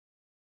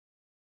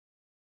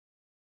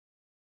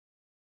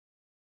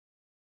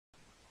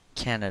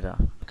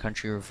Canada, a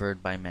country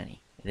revered by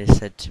many. It is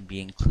said to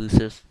be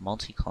inclusive,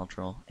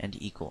 multicultural, and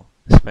equal,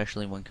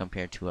 especially when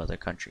compared to other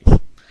countries.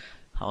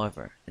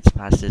 However, its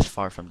past is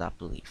far from that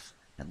belief,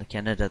 and the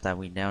Canada that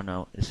we now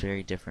know is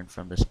very different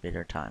from this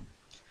bitter time.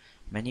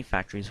 Many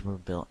factories were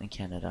built in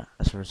Canada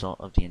as a result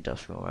of the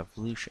Industrial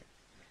Revolution.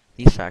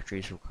 These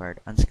factories required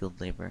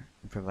unskilled labor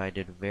and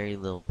provided very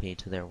little pay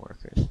to their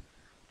workers.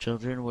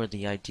 Children were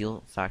the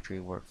ideal factory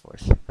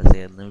workforce, as they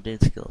had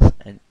limited skills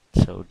and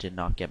so did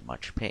not get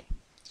much pay.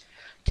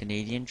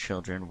 Canadian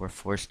children were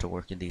forced to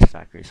work in these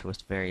factories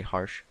with very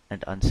harsh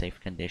and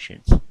unsafe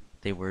conditions.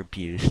 They were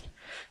abused,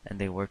 and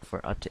they worked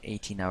for up to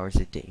 18 hours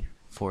a day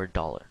for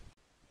 $1.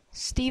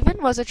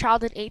 Stephen was a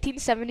child in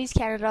 1870s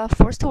Canada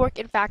forced to work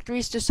in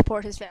factories to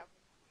support his family.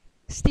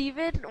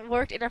 Stephen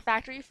worked in a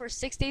factory for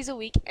 6 days a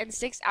week and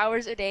 6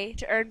 hours a day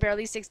to earn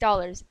barely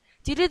 $6.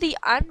 Due to the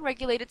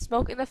unregulated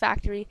smoke in the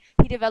factory,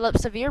 he developed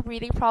severe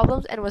breathing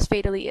problems and was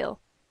fatally ill.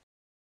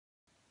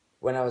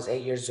 When I was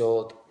 8 years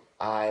old,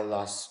 I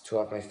lost two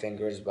of my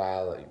fingers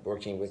while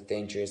working with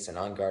dangerous and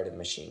unguarded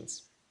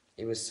machines.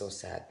 It was so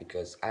sad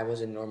because I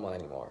wasn't normal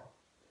anymore.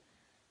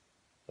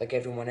 Like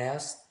everyone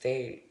else,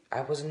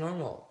 I wasn't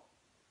normal.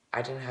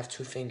 I didn't have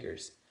two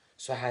fingers,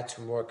 so I had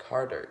to work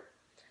harder.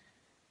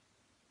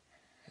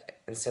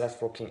 Instead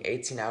of working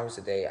 18 hours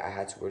a day, I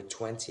had to work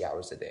 20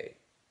 hours a day.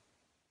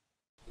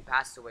 He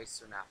passed away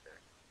soon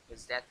after.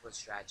 His death was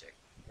tragic.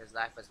 His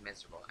life was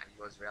miserable, and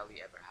he was rarely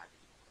ever happy.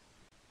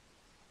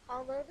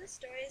 Although the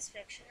story is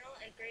fictional,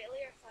 it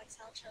greatly reflects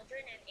how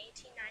children in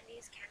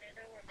 1890s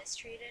Canada were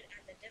mistreated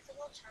and the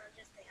difficult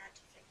challenges they had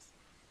to face.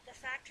 The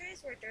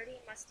factories were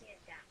dirty, musty,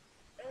 and damp.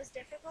 It was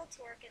difficult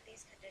to work in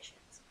these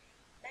conditions.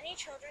 Many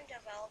children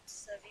developed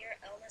severe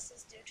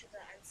illnesses due to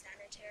the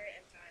unsanitary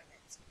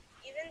environments.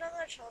 Even though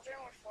the children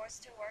were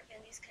forced to work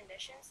in these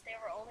conditions, they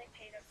were only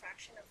paid a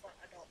fraction of what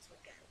adults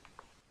would get.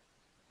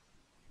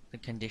 The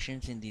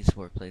conditions in these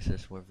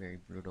workplaces were very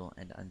brutal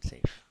and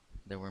unsafe.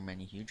 There were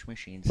many huge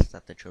machines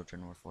that the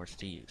children were forced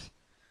to use.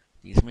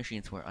 These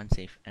machines were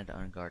unsafe and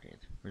unguarded,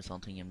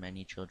 resulting in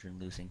many children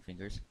losing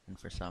fingers and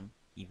for some,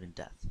 even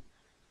death.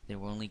 They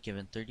were only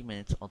given 30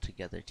 minutes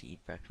altogether to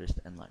eat breakfast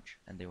and lunch,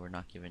 and they were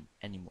not given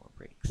any more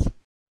breaks.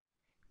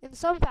 In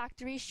some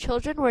factories,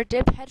 children were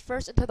dipped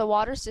headfirst into the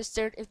water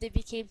cistern if they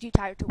became too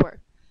tired to work.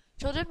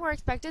 Children were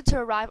expected to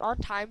arrive on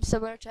time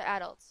similar to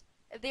adults.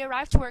 If they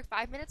arrived to work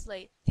 5 minutes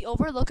late, the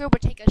overlooker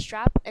would take a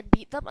strap and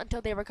beat them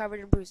until they were covered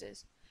in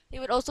bruises. They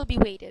would also be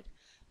weighted.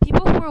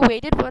 People who were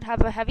weighted would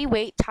have a heavy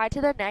weight tied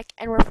to their neck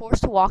and were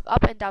forced to walk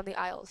up and down the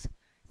aisles.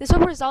 This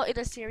would result in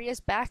a serious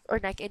back or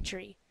neck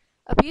injury.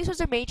 Abuse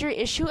was a major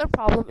issue and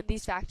problem in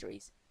these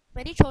factories.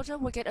 Many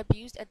children would get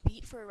abused and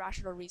beat for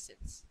irrational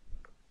reasons.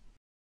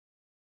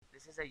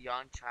 This is a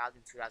young child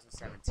in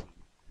 2017.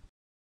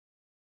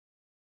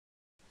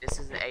 This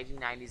is the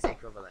 1890s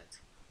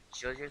equivalent.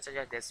 Children such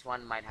as this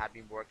one might have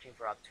been working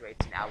for up to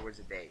 18 hours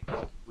a day,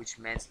 which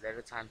meant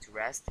little time to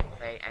rest,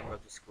 play, and go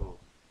to school.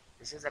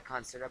 This is a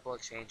considerable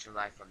change in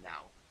life from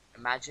now.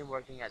 Imagine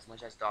working as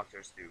much as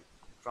doctors do,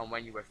 from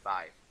when you were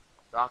 5.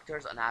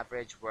 Doctors on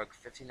average work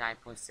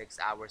 59.6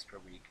 hours per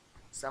week.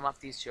 Some of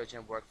these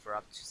children work for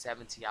up to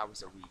 70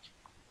 hours a week,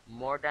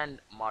 more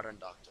than modern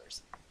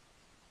doctors.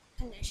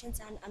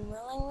 Conditions and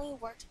unwillingly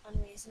worked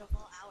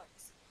unreasonable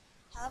hours.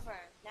 However,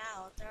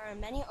 now there are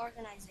many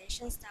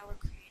organizations that were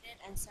created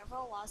and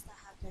several laws that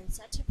have been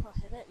set to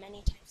prohibit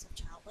many types of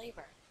child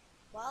labor.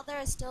 While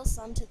there is still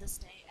some to this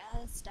day, it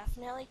has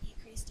definitely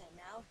decreased and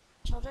now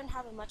children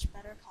have a much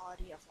better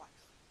quality of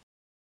life.